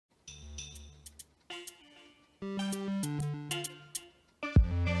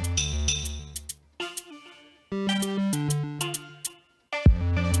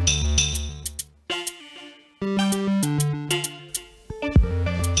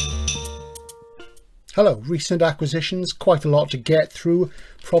Hello, recent acquisitions, quite a lot to get through,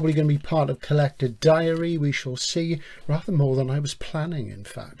 probably going to be part of Collected Diary, we shall see, rather more than I was planning in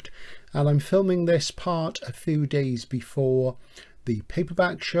fact. And I'm filming this part a few days before the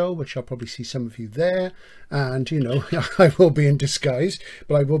paperback show, which I'll probably see some of you there, and you know, I will be in disguise,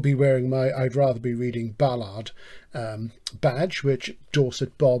 but I will be wearing my I'd rather be reading Ballard badge, which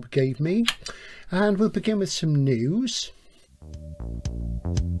Dorset Bob gave me. And we'll begin with some news.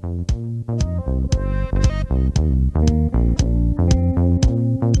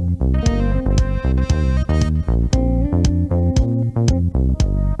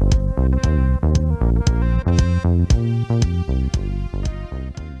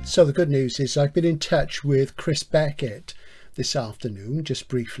 So the good news is I've been in touch with Chris Beckett this afternoon, just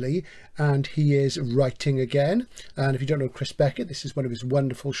briefly, and he is writing again. And if you don't know Chris Beckett, this is one of his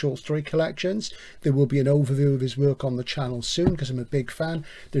wonderful short story collections. There will be an overview of his work on the channel soon because I'm a big fan.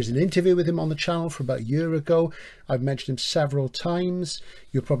 There's an interview with him on the channel from about a year ago. I've mentioned him several times.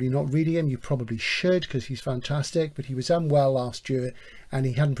 You're probably not reading him, you probably should, because he's fantastic, but he was unwell last year and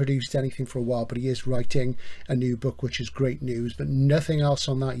he hadn't produced anything for a while, but he is writing a new book, which is great news, but nothing else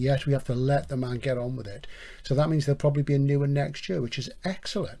on that yet. We have to let the man get on with it. So that means there'll probably be a new one next year, which is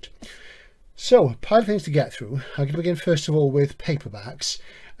excellent. So, a pile of things to get through. I'm going to begin first of all with paperbacks,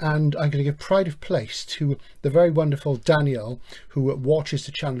 and I'm going to give pride of place to the very wonderful Daniel, who watches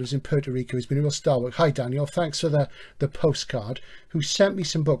the channel, who's in Puerto Rico. He's been a real stalwart. Hi Daniel, thanks for the postcard, who sent me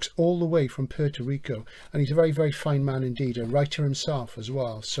some books all the way from Puerto Rico, and he's a very, very fine man indeed, a writer himself as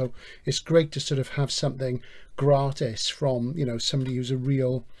well. So it's great to sort of have something gratis from, you know, somebody who's a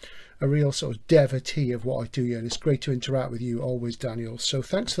real sort of devotee of what I do here, and it's great to interact with you always, Daniel. So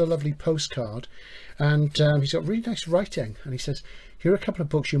thanks for the lovely postcard. And he's got really nice writing, and he says, here are a couple of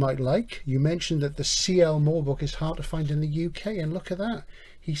books you might like. You mentioned that the C.L. Moore book is hard to find in the UK, and look at that,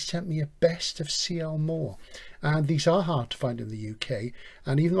 he sent me a best of C.L. Moore, and these are hard to find in the UK.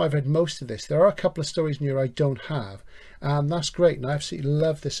 And even though I've read most of this, there are a couple of stories in here I don't have, and that's great, and I absolutely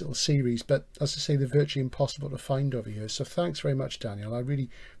love this little series, but as I say, they're virtually impossible to find over here. So thanks very much, Daniel. I really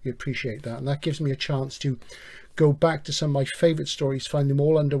appreciate that, and that gives me a chance to go back to some of my favourite stories, find them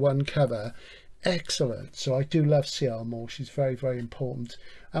all under one cover. Excellent. So I do love C.L. Moore. She's very, very important,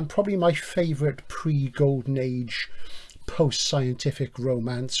 and probably my favourite pre-Golden Age post-scientific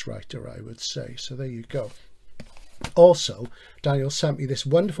romance writer, I would say. So there you go. Also, Daniel sent me this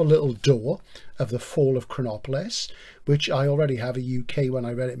wonderful little door of the Fall of Chronopolis, which I already have a UK one.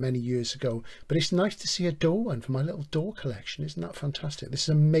 I read it many years ago, but it's nice to see a door one for my little door collection. Isn't that fantastic? This is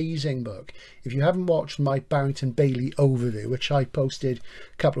an amazing book. If you haven't watched my Barrington Bailey overview, which I posted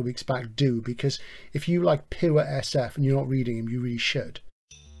a couple of weeks back, do, because if you like pure SF and you're not reading him, you really should.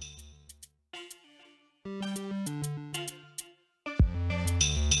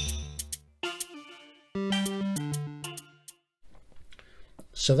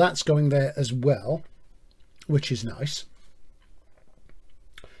 So that's going there as well, which is nice.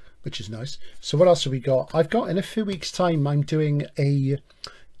 So what else have we got? I've got, in a few weeks time, I'm doing a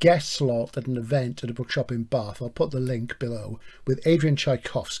guest slot at an event at a bookshop in Bath. I'll put the link below, with Adrian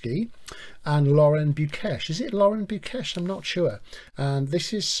Tchaikovsky and Lauren Bukesh. Is it Lauren Bukesh? I'm not sure. And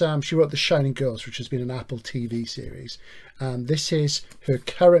this is, she wrote The Shining Girls, which has been an Apple TV series. And this is her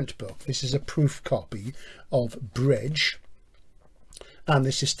current book. This is a proof copy of Bridge. And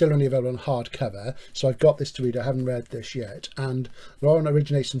this is still only available on hardcover, so I've got this to read. I haven't read this yet. And Lauren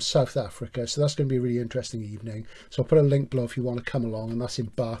originates from South Africa, so that's going to be a really interesting evening. So I'll put a link below if you want to come along, and that's in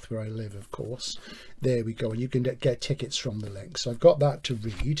Bath, where I live, of course. There we go, and you can get tickets from the link. So I've got that to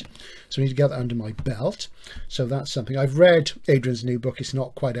read, so I need to get that under my belt. So that's something. I've read Adrian's new book. It's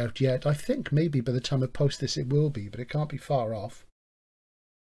not quite out yet. I think maybe by the time I post this it will be, but it can't be far off.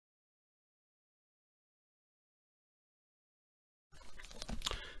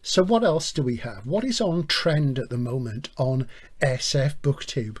 So what else do we have? What is on trend at the moment on SF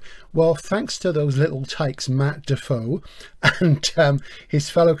Booktube? Well, thanks to those little tykes Matt Defoe and his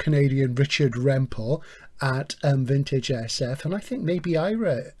fellow Canadian Richard Rempel at Vintage SF, and I think maybe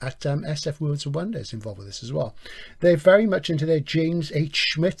Ira at SF Worlds of Wonders involved with this as well. They're very much into their James H.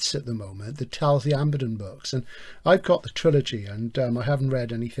 Schmitz at the moment, the Talsy Amberden books, and I've got the trilogy, and I haven't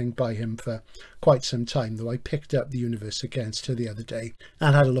read anything by him for quite some time, though I picked up The Universe Against Her the other day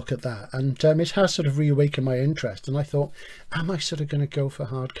and had a look at that, and it has sort of reawakened my interest, and I thought, am I sort of going to go for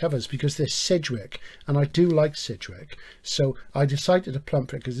hardcovers, because there's Sidgwick, and I do like Sidgwick, so I decided to plump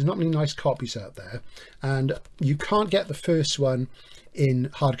for it because there's not many nice copies out there, and you can't get the first one in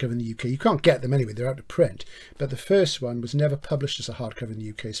hardcover in the UK. You can't get them anyway, they're out of print, but the first one was never published as a hardcover in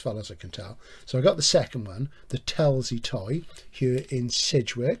the UK as far as I can tell. So I got the second one, the Telsey Toy, here in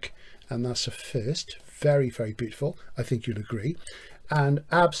Sidgwick, and that's a first. Very, very beautiful, I think you'll agree, and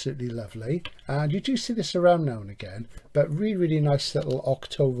absolutely lovely. And you do see this around now and again, but really, really nice little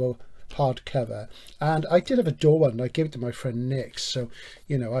October hardcover. And I did have a door one, and I gave it to my friend Nick, so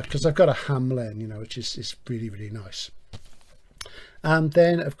you know, because I've got a Hamlin, you know, which is really, really nice. And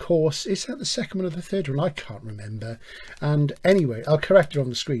then of course, is that the second one or the third one? I can't remember. And anyway, I'll correct it on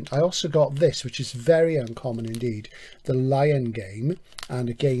the screen. I also got this, which is very uncommon indeed, the Lion Game, and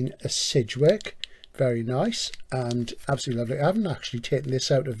again a Sidgwick. Very nice and absolutely lovely. I haven't actually taken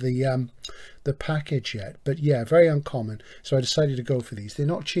this out of the package yet, but yeah, very uncommon. So I decided to go for these. They're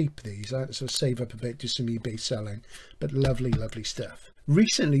not cheap, these. I had to sort of save up a bit, do some eBay selling, but lovely, lovely stuff.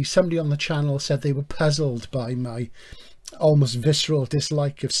 Recently, somebody on the channel said they were puzzled by my almost visceral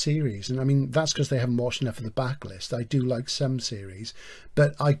dislike of series, and I mean that's because they haven't watched enough of the backlist. I do like some series,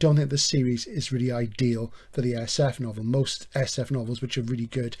 but I don't think the series is really ideal for the SF novel. Most SF novels which are really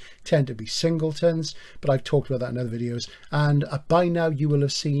good tend to be singletons, but I've talked about that in other videos, and by now you will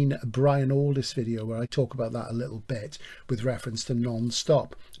have seen Brian Aldiss video where I talk about that a little bit with reference to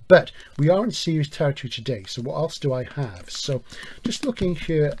Non-Stop. But we are in series territory today, so what else do I have? So just looking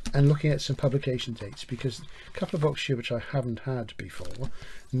here and looking at some publication dates, because a couple of books here which I haven't had before.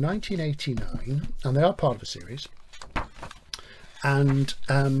 1989, and they are part of a series. And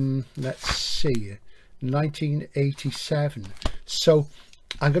let's see, 1987. So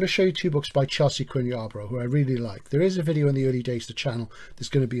I'm going to show you two books by Chelsea Quinn Yarborough, who I really like. There is a video in the early days of the channel. There's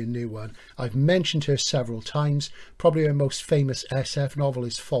going to be a new one. I've mentioned her several times. Probably her most famous SF novel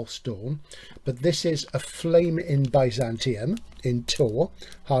is False Dawn, but this is A Flame in Byzantium in Tor,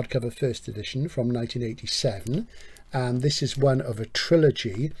 hardcover first edition from 1987. And this is one of a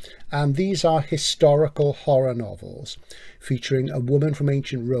trilogy, and these are historical horror novels featuring a woman from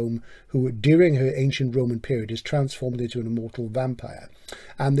ancient Rome who during her ancient Roman period is transformed into an immortal vampire.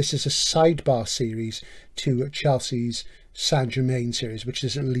 And this is a sidebar series to Chelsea's Saint Germain series, which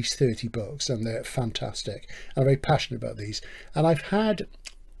is at least 30 books, and they're fantastic. I'm very passionate about these, and I've had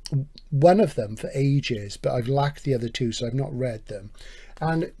one of them for ages, but I've lacked the other two, so I've not read them.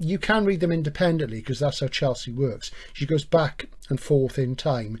 And you can read them independently because that's how Chelsea works. She goes back and forth in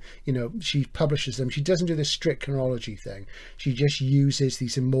time. You know, she publishes them. She doesn't do this strict chronology thing. She just uses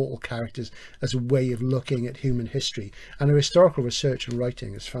these immortal characters as a way of looking at human history. And her historical research and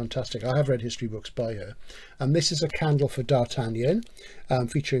writing is fantastic. I have read history books by her. And this is A Candle for D'Artagnan,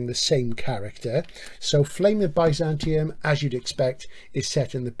 featuring the same character. So Flame of Byzantium, as you'd expect, is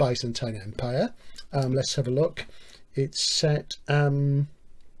set in the Byzantine Empire. Let's have a look. It's set, and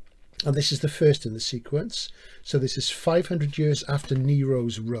this is the first in the sequence. So this is 500 years after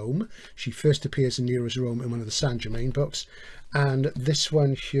Nero's Rome. She first appears in Nero's Rome in one of the Saint Germain books. And this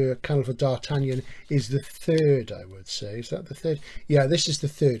one here, Candle for D'Artagnan, is the third, I would say. Is that the third? Yeah, this is the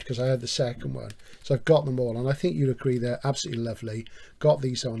third because I had the second one. So I've got them all, and I think you'll agree they're absolutely lovely. Got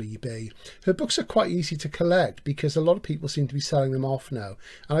these on eBay. Her books are quite easy to collect because a lot of people seem to be selling them off now.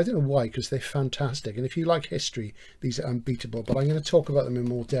 And I don't know why, because they're fantastic. And if you like history, these are unbeatable. But I'm going to talk about them in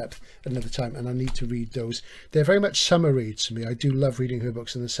more depth another time, and I need to read those. They're very much summer reads for me. I do love reading her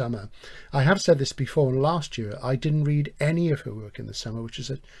books in the summer. I have said this before, and last year I didn't read any of her work in the summer, which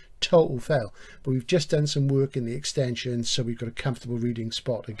is a total fail. But we've just done some work in the extension, so we've got a comfortable reading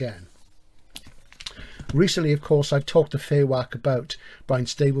spot again. Recently, of course, I've talked a fair whack about Brian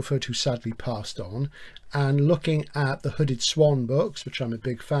Stableford, who sadly passed on, and looking at the Hooded Swan books, which I'm a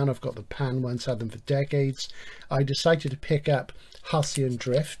big fan of. Got the Pan ones, had them for decades. I decided to pick up Halcyon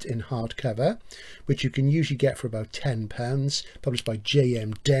Drift in hardcover, which you can usually get for about £10, published by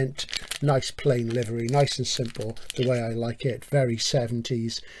J.M. Dent. Nice plain livery, nice and simple, the way I like it, very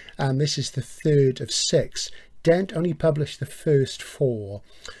 70s. And this is the third of 6. Dent only published the first 4.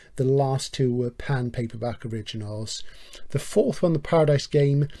 The last 2 were Pan paperback originals. The 4th one, The Paradise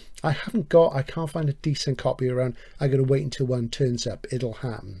Game, I can't find a decent copy around. I got to wait until one turns up. It'll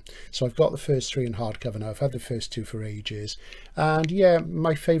happen. So I've got the first 3 in hardcover now. I've had the first 2 for ages. And yeah,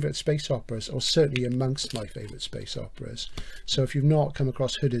 my favourite space operas, or certainly amongst my favourite space operas. So if you've not come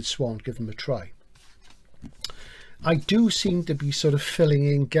across Hooded Swan, give them a try. I do seem to be sort of filling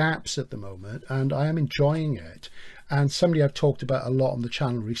in gaps at the moment, and I am enjoying it. And somebody I've talked about a lot on the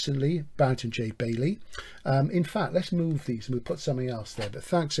channel recently, Barrington J. Bailey. In fact, let's move these and we'll put something else there. But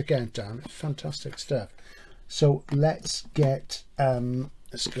thanks again, Dan. It's fantastic stuff. So let's get,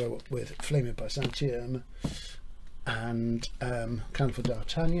 let's go with Flame of Byzantium. and Candle for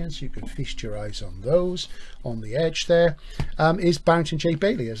D'Artagnan, so you can feast your eyes on those. On the edge there is Barrington J.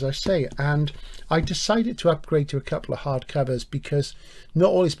 Bailey, as I say, and I decided to upgrade to a couple of hardcovers because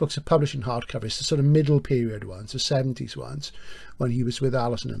not all his books are published in hardcover. It's the sort of middle period ones, the 70s ones, when he was with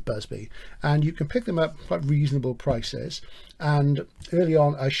Allison and Busby, and you can pick them up quite reasonable prices. And early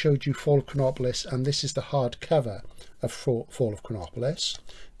on I showed you Fall of Chronopolis, and this is the hardcover of Fall of Chronopolis.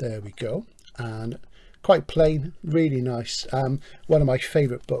 There we go, and quite plain, really nice. One of my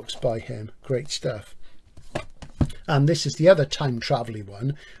favourite books by him, great stuff. And this is the other time travel-y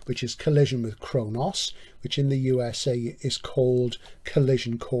one, which is Collision with Kronos, which in the USA is called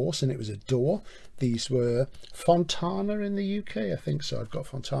Collision Course, and it was a door. These were Fontana in the UK, I think so. I've got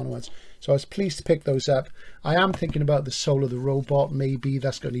Fontana ones, so I was pleased to pick those up. I am thinking about the Soul of the Robot, maybe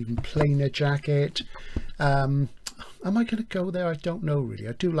that's got an even plainer jacket. Am I going to go there? I don't know really.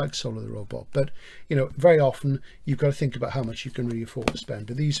 I do like Soul of the Robot, but you know, very often you've got to think about how much you can really afford to spend.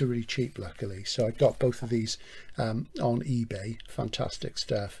 But these are really cheap, luckily. So I got both of these on eBay. Fantastic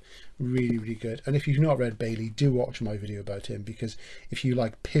stuff. Really, really good. And if you've not read Bailey, do watch my video about him, because if you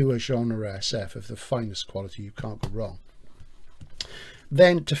like pure genre SF of the finest quality, you can't go wrong.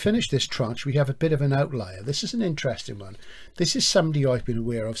 Then to finish this tranche, we have a bit of an outlier. This is an interesting one. This is somebody I've been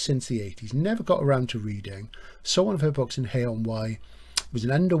aware of since the 80s, never got around to reading. Saw one of her books in Hay on Wye. It was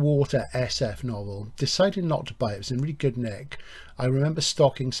an underwater SF novel. Decided not to buy it. It was in really good nick. I remember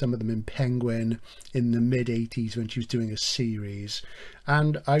stocking some of them in Penguin in the mid 80s when she was doing a series,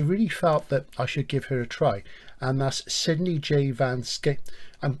 and I really felt that I should give her a try. And that's Sydney J. Van Skyck.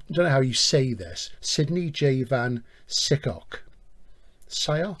 I don't know how you say this. Sydney J. Van Skyck.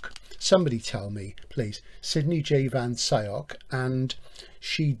 Syok? Somebody tell me, please. Sydney J. Van Skyck, and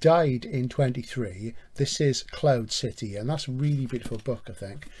she died in 23. This is Cloud City, and that's a really beautiful book, I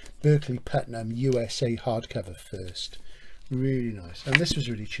think. Berkeley Putnam, USA hardcover first. Really nice. And this was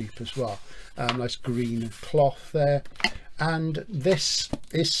really cheap as well. Nice green cloth there. And this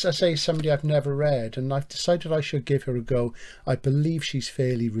is, I say, somebody I've never read, and I've decided I should give her a go. I believe she's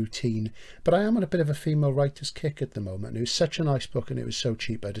fairly routine, but I am on a bit of a female writer's kick at the moment. It was such a nice book and it was so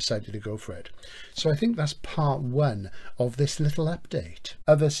cheap, I decided to go for it. So I think that's part one of this little update.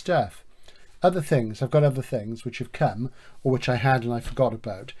 Other stuff, other things. I've got other things which have come, or which I had and I forgot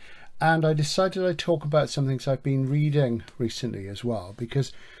about. And I decided I'd talk about some things I've been reading recently as well,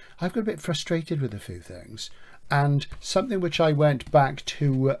 because I've got a bit frustrated with a few things. And something which I went back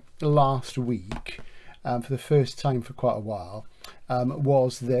to last week for the first time for quite a while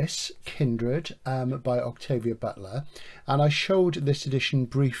was this, Kindred by Octavia Butler. And I showed this edition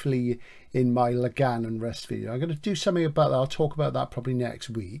briefly in my Lagan and Rest video. I'm going to do something about that. I'll talk about that probably next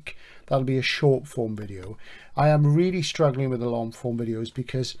week. That'll be a short form video. I am really struggling with the long form videos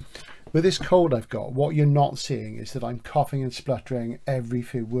because with this cold I've got, what you're not seeing is that I'm coughing and spluttering every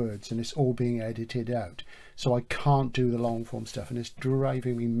few words, and it's all being edited out. So I can't do the long form stuff, and it's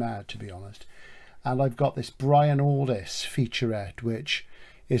driving me mad, to be honest. And I've got this Brian Aldiss featurette, which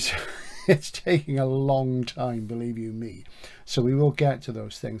is it's taking a long time, believe you me. So we will get to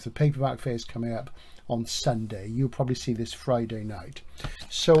those things. The paperback fair is coming up on Sunday. You'll probably see this Friday night.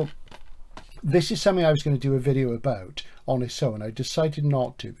 So this is something I was going to do a video about on its own. I decided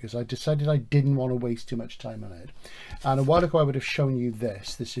not to, because I decided I didn't want to waste too much time on it. And a while ago I would have shown you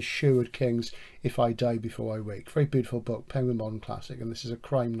this. This is Sherwood King's If I Die Before I Wake. Very beautiful book, Penguin Modern Classic, and this is a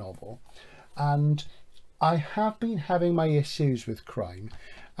crime novel. And I have been having my issues with crime,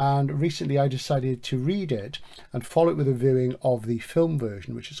 and recently I decided to read it and follow it with a viewing of the film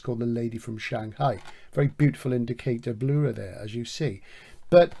version, which is called The Lady from Shanghai. Very beautiful indicator Blu-ray there, as you see.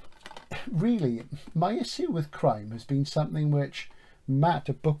 But really, my issue with crime has been something which Matt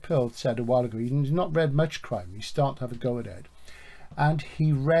at Bookhaul said a while ago. He's not read much crime. He's starting to have a go at it. And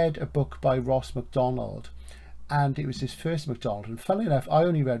he read a book by Ross MacDonald, and it was his first MacDonald. And funnily enough, I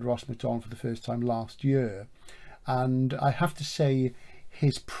only read Ross MacDonald for the first time last year. And I have to say,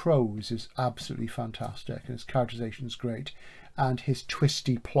 his prose is absolutely fantastic, and his characterization is great, and his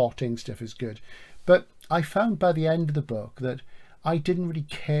twisty plotting stuff is good. But I found by the end of the book that I didn't really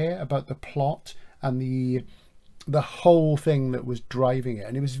care about the plot and the whole thing that was driving it,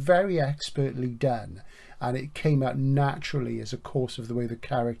 and it was very expertly done, and it came out naturally as a course of the way the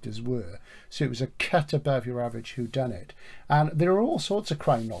characters were. So it was a cut above your average whodunit. And there are all sorts of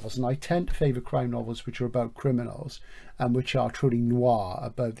crime novels, and I tend to favour crime novels which are about criminals and which are truly noir,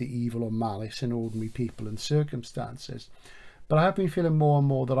 about the evil or malice in ordinary people and circumstances. But I have been feeling more and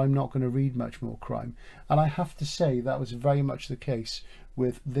more that I'm not going to read much more crime. And I have to say that was very much the case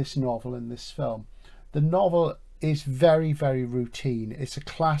with this novel and this film. The novel is very, very routine. It's a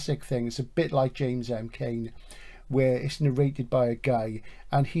classic thing. It's a bit like James M. Cain, where it's narrated by a guy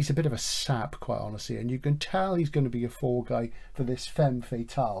and he's a bit of a sap, quite honestly, and you can tell he's going to be a fall guy for this femme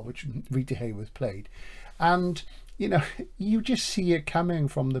fatale, which Rita Hayworth played. And you know, you just see it coming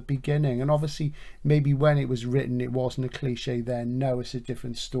from the beginning. And obviously, maybe when it was written, it wasn't a cliche then. No, it's a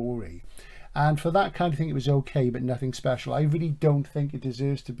different story. And for that kind of thing, it was okay, but nothing special. I really don't think it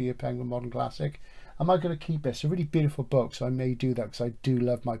deserves to be a Penguin Modern Classic. Am I going to keep it? It's a really beautiful book, so I may do that because I do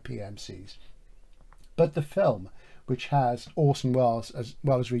love my PMCs. But the film, which has Orson Welles as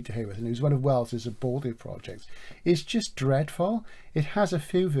well as Rita Hayworth, and who's one of Wells's abortive projects, is just dreadful. It has a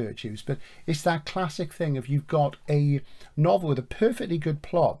few virtues, but it's that classic thing of you've got a novel with a perfectly good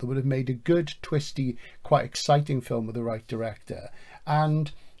plot that would have made a good, twisty, quite exciting film with the right director,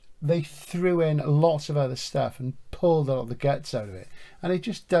 and they threw in lots of other stuff and pulled a lot of the guts out of it, and it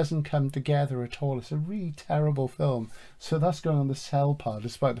just doesn't come together at all. It's a really terrible film. So that's going on the sell pile,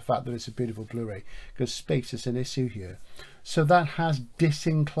 despite the fact that it's a beautiful Blu-ray, because space is an issue here. So that has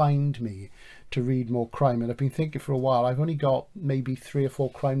disinclined me to read more crime, and I've been thinking for a while. I've only got maybe 3 or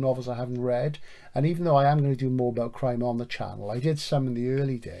 4 crime novels I haven't read, and even though I am going to do more about crime on the channel, I did some in the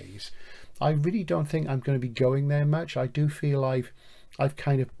early days, I really don't think I'm going to be going there much. I do feel I've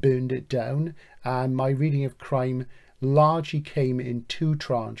kind of burned it down, and my reading of crime largely came in 2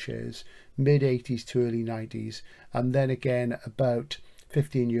 tranches, mid-80s to early 90s, and then again about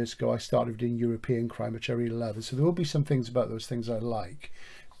 15 years ago I started doing European crime, which I really love. And so there will be some things about those things I like,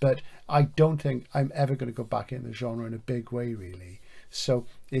 but I don't think I'm ever going to go back in the genre in a big way, really. So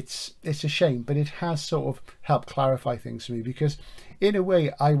it's a shame, but it has sort of helped clarify things for me, because in a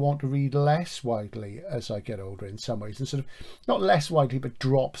way I want to read less widely as I get older in some ways, and sort of not less widely but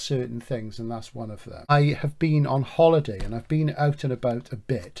drop certain things, and that's one of them. I have been on holiday and I've been out and about a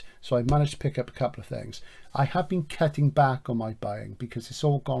bit, so I've managed to pick up a couple of things. I have been cutting back on my buying because it's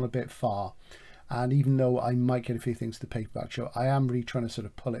all gone a bit far, and even though I might get a few things to the paperback show, I am really trying to sort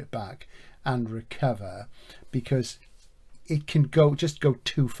of pull it back and recover, because it can just go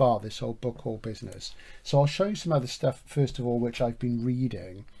too far, this whole book haul business. So I'll show you some other stuff first of all which I've been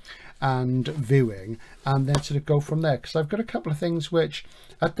reading and viewing, and then sort of go from there, because I've got a couple of things which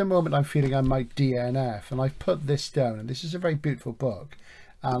at the moment I'm feeling I might DNF, and I've put this down, and this is a very beautiful book,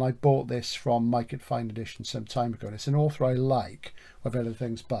 and I bought this from Mike at Fine Edition some time ago, and it's an author I like, I've read other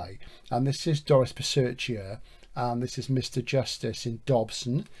things by, and this is Doris Persertia, and this is Mr. Justice in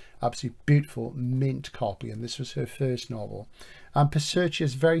Dobson. Absolutely beautiful mint copy, and this was her first novel. And Persertia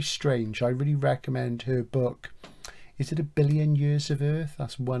is very strange. I really recommend her book. Is it A Billion Years of Earth?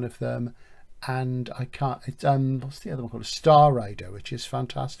 That's one of them. And I can't, it's what's the other one called? Star Rider, which is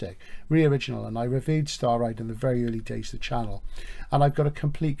fantastic, really original, and I reviewed Star Rider in the very early days of the channel, and I've got a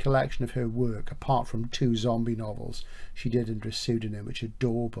complete collection of her work apart from 2 zombie novels she did under a pseudonym, which are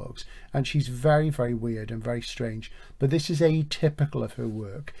door books, and she's very, very weird and very strange, but this is atypical of her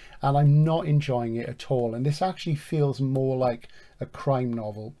work, and I'm not enjoying it at all. And this actually feels more like a crime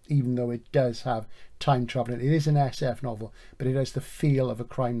novel, even though it does have time travel. It is an SF novel, but it has the feel of a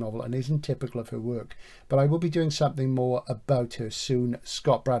crime novel and isn't typical of her work. But I will be doing something more about her soon.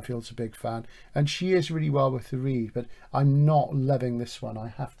 Scott Bradfield's a big fan, and she is really well worth the read, but I'm not loving this one, I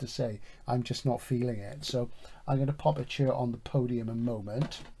have to say. I'm just not feeling it. So I'm going to pop a chair on the podium a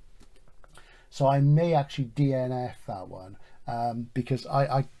moment. So I may actually DNF that one, because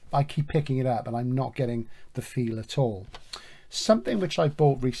I keep picking it up and I'm not getting the feel at all. Something which I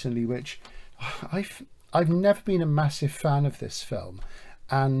bought recently, which I've never been a massive fan of this film,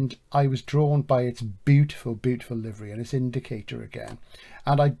 and I was drawn by its beautiful, beautiful livery and its indicator again.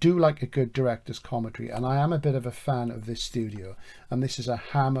 And I do like a good director's commentary, and I am a bit of a fan of this studio. And this is a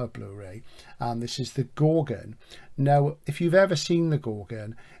Hammer Blu-ray, and this is The Gorgon. Now, if you've ever seen The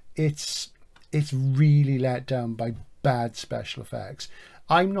Gorgon, it's really let down by bad special effects.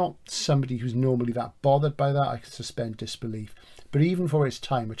 I'm not somebody who's normally that bothered by that. I can suspend disbelief. But even for its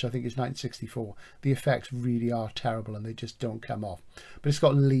time, which I think is 1964, the effects really are terrible and they just don't come off. But it's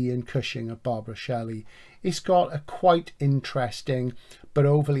got Lee and Cushing and Barbara Shelley. It's got a quite interesting but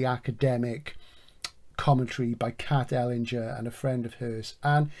overly academic commentary by Kat Ellinger and a friend of hers.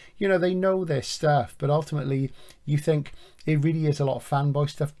 And, you know, they know their stuff, but ultimately you think it really is a lot of fanboy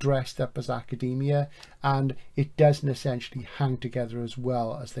stuff dressed up as academia, and it doesn't essentially hang together as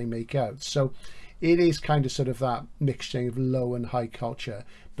well as they make out. So it is kind of sort of that mixture of low and high culture,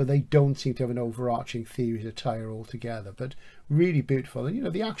 but they don't seem to have an overarching theory to tie altogether. But really beautiful, and you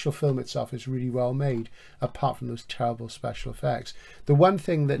know, the actual film itself is really well made, apart from those terrible special effects. The one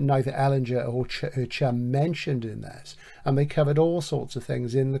thing that neither Ellinger or her chum mentioned in this, and they covered all sorts of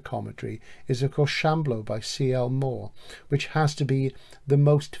things in the commentary, is of course Shamblo by C.L. Moore, which has to be the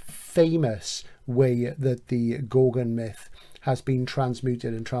most famous way that the Gorgon myth has been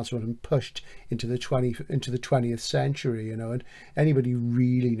transmuted and transformed and pushed into the 20th century, you know, and anybody who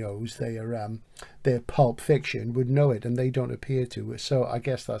really knows their pulp fiction would know it, and they don't appear to. So I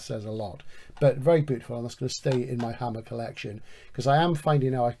guess that says a lot. But very beautiful, and that's going to stay in my Hammer collection, because I am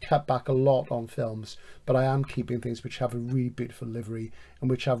finding now I cut back a lot on films, but I am keeping things which have a really beautiful livery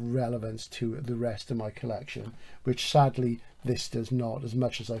and which have relevance to the rest of my collection, which sadly this does not, as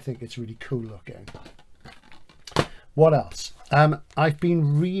much as I think it's really cool looking. What else? I've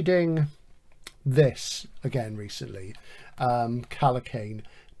been reading this again recently, Calicane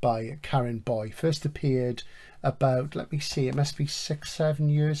by Karen Boy. First appeared about, let me see, it must be 6-7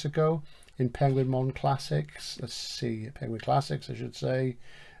 years ago in Penguin Modern Classics. Let's see, Penguin Classics, I should say.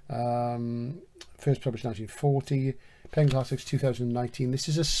 First published 1940. Penguin Classics 2019. This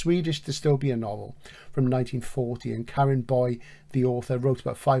is a Swedish dystopian novel from 1940, and Karen Boy, the author, wrote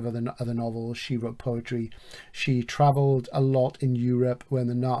about 5 other novels. She wrote poetry. She travelled a lot in Europe when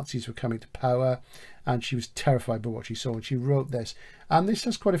the Nazis were coming to power, and she was terrified by what she saw, and she wrote this. And this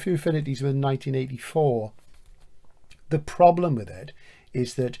has quite a few affinities with 1984. The problem with it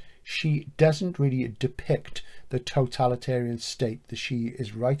is that she doesn't really depict the totalitarian state that she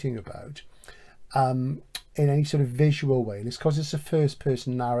is writing about in any sort of visual way, and it's because it's a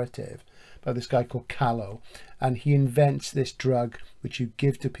first-person narrative by this guy called Callow, and he invents this drug which you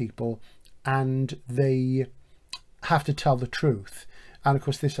give to people and they have to tell the truth. And of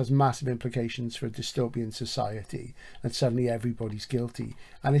course this has massive implications for a dystopian society, and suddenly everybody's guilty,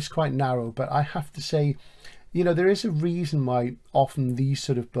 and it's quite narrow. But I have to say, you know, there is a reason why often these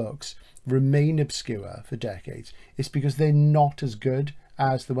sort of books remain obscure for decades. It's because they're not as good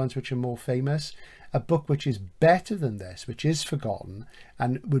as the ones which are more famous. A book which is better than this, which is forgotten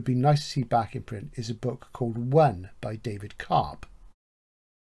and would be nice to see back in print, is a book called One by David Karp.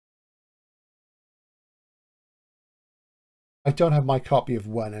 I don't have my copy of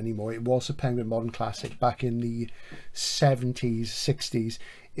One anymore. It was a Penguin Modern Classic back in the 70s, 60s.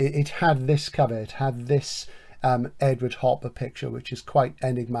 It had this cover. It had this Edward Hopper picture, which is quite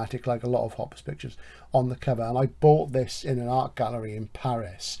enigmatic, like a lot of Hopper's pictures, on the cover. And I bought this in an art gallery in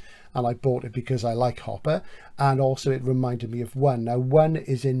Paris. And I bought it because I like Hopper, and also it reminded me of One. Now, One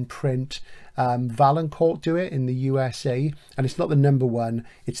is in print. Valancourt do it in the USA, and it's not the number one,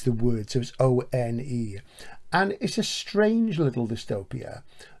 it's the word, so it's O-N-E. And it's a strange little dystopia,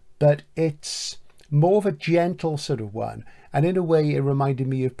 but it's more of a gentle sort of one. And in a way, it reminded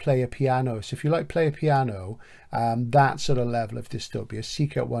me of Play a Piano. So if you like Play a Piano, that sort of level of dystopia,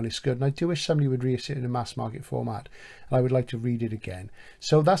 seek out One is good. And I do wish somebody would reissue it in a mass market format. And I would like to read it again.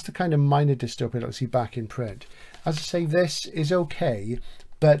 So that's the kind of minor dystopia I'll see back in print. As I say, this is okay,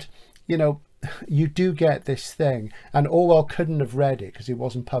 but, you know, you do get this thing. And Orwell couldn't have read it because it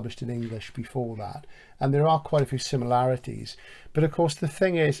wasn't published in English before that. And there are quite a few similarities. But of course, the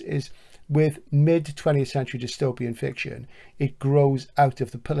thing is with mid-20th century dystopian fiction, it grows out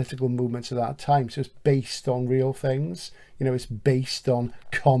of the political movements of that time. So it's based on real things. You know, it's based on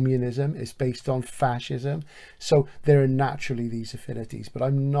communism. It's based on fascism. So there are naturally these affinities. But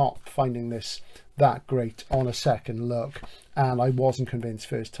I'm not finding this that great on a second look. And I wasn't convinced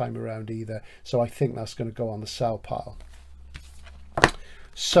first time around either. So I think that's going to go on the sell pile.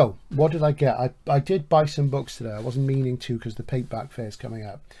 So what did I get? I did buy some books today. I wasn't meaning to because the paperback fair is coming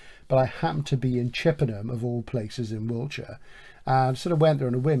up. But I happened to be in Chippenham, of all places, in Wiltshire, and sort of went there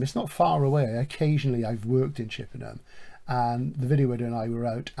on a whim. It's not far away. Occasionally I've worked in Chippenham, and the video editor and I were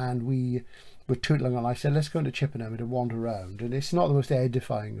out, and we were tootling on. I said, let's go into Chippenham and wander around. And it's not the most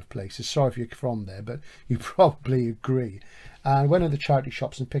edifying of places. Sorry if you're from there, but you probably agree. And I went into the charity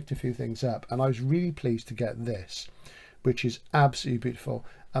shops and picked a few things up, and I was really pleased to get this, which is absolutely beautiful,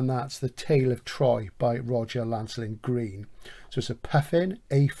 and that's The Tale of Troy by Roger Lancelin Green. So it's a puffin,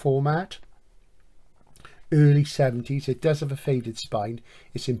 A format, early 70s. It does have a faded spine.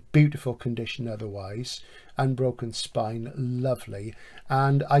 It's in beautiful condition otherwise. Unbroken spine, lovely.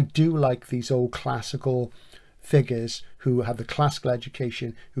 And I do like these old classical figures who have the classical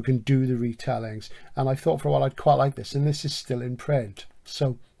education, who can do the retellings. And I thought for a while I'd quite like this, and this is still in print.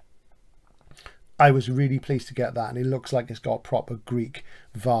 So I was really pleased to get that, and it looks like it's got proper Greek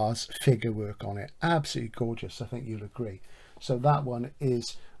vase figure work on it. Absolutely gorgeous, I think you'll agree. So that one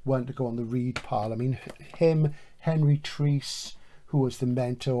is one to go on the read pile. I mean, him, Henry Treece, who was the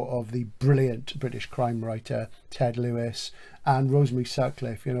mentor of the brilliant British crime writer Ted Lewis, and Rosemary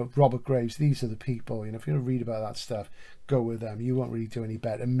Sutcliffe, you know, Robert Graves, these are the people, you know, if you're going to read about that stuff, go with them. You won't really do any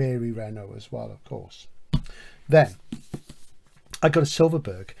better. And Mary Renault as well, of course. Then I got a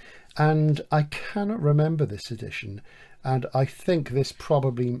Silverberg, and I cannot remember this edition, and I think this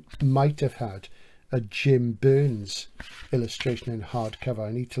probably might have had a Jim Burns illustration in hardcover.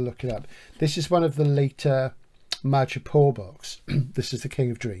 I need to look it up. This is one of the later Madripoor books. This is The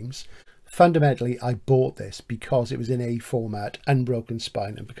King of Dreams. Fundamentally, I bought this because it was in A format, unbroken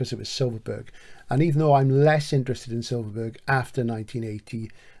spine, and because it was Silverberg. And even though I'm less interested in Silverberg after 1980,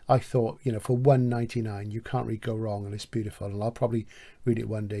 I thought, you know, for $1.99, you can't really go wrong, and it's beautiful. And I'll probably read it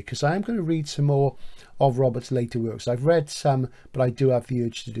one day, because I am going to read some more of Robert's later works. I've read some, but I do have the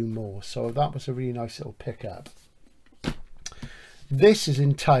urge to do more. So that was a really nice little pickup. This is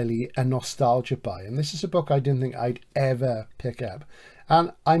entirely a nostalgia buy, and this is a book I didn't think I'd ever pick up.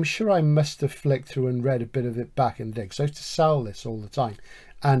 And I'm sure I must have flicked through and read a bit of it back in the day, because I used to sell this all the time,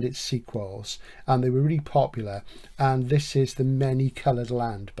 and its sequels, and they were really popular. And this is The Many-Coloured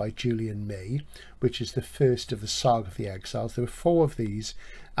Land by Julian May, which is the first of the Saga of the Exiles. There were 4 of these,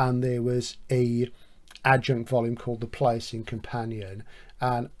 and there was a adjunct volume called The Pliocene Companion,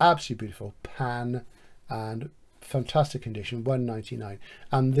 and absolutely beautiful, pan and fantastic condition, $1.99.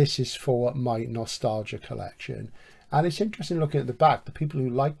 And this is for my nostalgia collection. And it's interesting looking at the back, the people who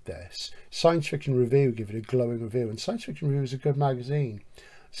like this. Science Fiction Review give it a glowing review, and Science Fiction Review is a good magazine.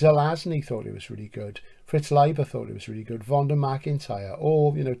 Zelazny thought it was really good. Fritz Leiber thought it was really good. Vonda McIntyre,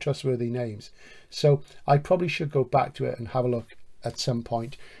 all, you know, trustworthy names. So I probably should go back to it and have a look at some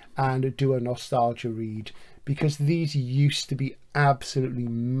point and do a nostalgia read, because these used to be absolutely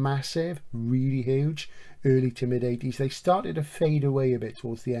massive, really huge, early to mid 80s. They started to fade away a bit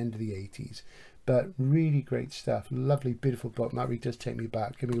towards the end of the 80s. But really great stuff. Lovely, beautiful book. That really does take me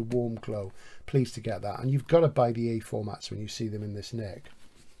back. Give me a warm glow. Pleased to get that. And you've got to buy the A formats when you see them in this nick.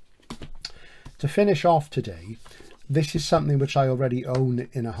 To finish off today, this is something which I already own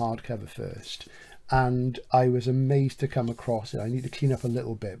in a hardcover first. And I was amazed to come across it. I need to clean up a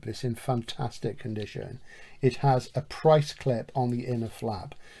little bit, but it's in fantastic condition. It has a price clip on the inner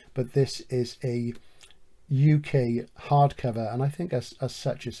flap. But this is a UK hardcover, and I think as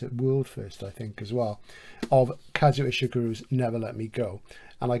such it's at world first, I think, as well, of Kazuo Ishiguro's Never Let Me Go,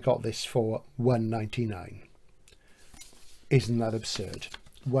 and I got this for $1.99. Isn't that absurd?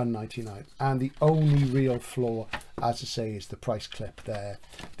 $1.99. And the only real flaw, as I say, is the price clip there.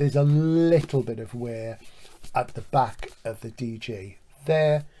 There's a little bit of wear at the back of the DJ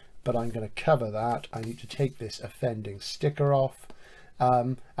there, but I'm going to cover that. I need to take this offending sticker off.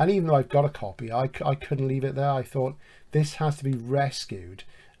 And even though I've got a copy, I couldn't leave it there. I thought this has to be rescued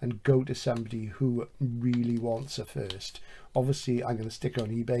and go to somebody who really wants a first. Obviously, I'm going to stick it on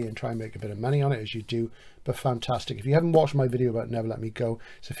eBay and try and make a bit of money on it, as you do, but fantastic. If you haven't watched my video about Never Let Me Go,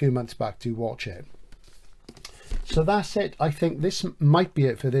 it's a few months back, do watch it. So that's it. I think this might be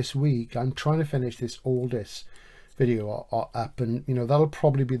it for this week. I'm trying to finish this oldest video up, and you know, that'll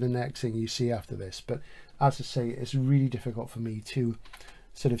probably be the next thing you see after this. But as I say, it's really difficult for me to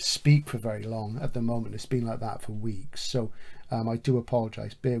sort of speak for very long at the moment. It's been like that for weeks, so I do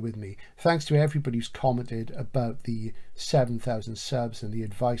apologize, bear with me. Thanks to everybody who's commented about the 7,000 subs and the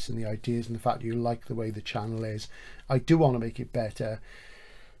advice and the ideas and the fact you like the way the channel is. I do want to make it better.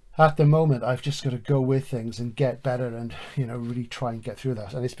 At the moment, I've just got to go with things and get better and, you know, really try and get through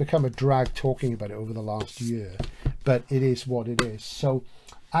that. And it's become a drag talking about it over the last year, but it is what it is. So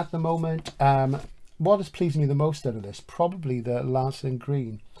at the moment, what has pleased me the most out of this? Probably the Lancelin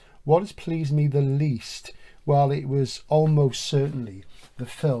Green. What has pleased me the least? Well, it was almost certainly the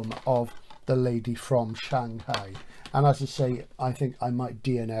film of The Lady from Shanghai. And as I say, I think I might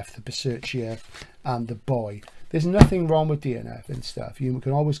DNF the Bersertia and the Boy. There's nothing wrong with DNF and stuff. You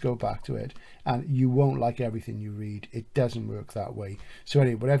can always go back to it, and you won't like everything you read. It doesn't work that way. So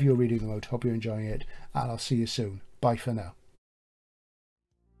anyway, whatever you're reading about, hope you're enjoying it, and I'll see you soon. Bye for now.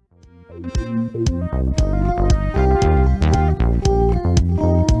 Thank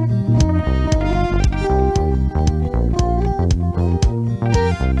you.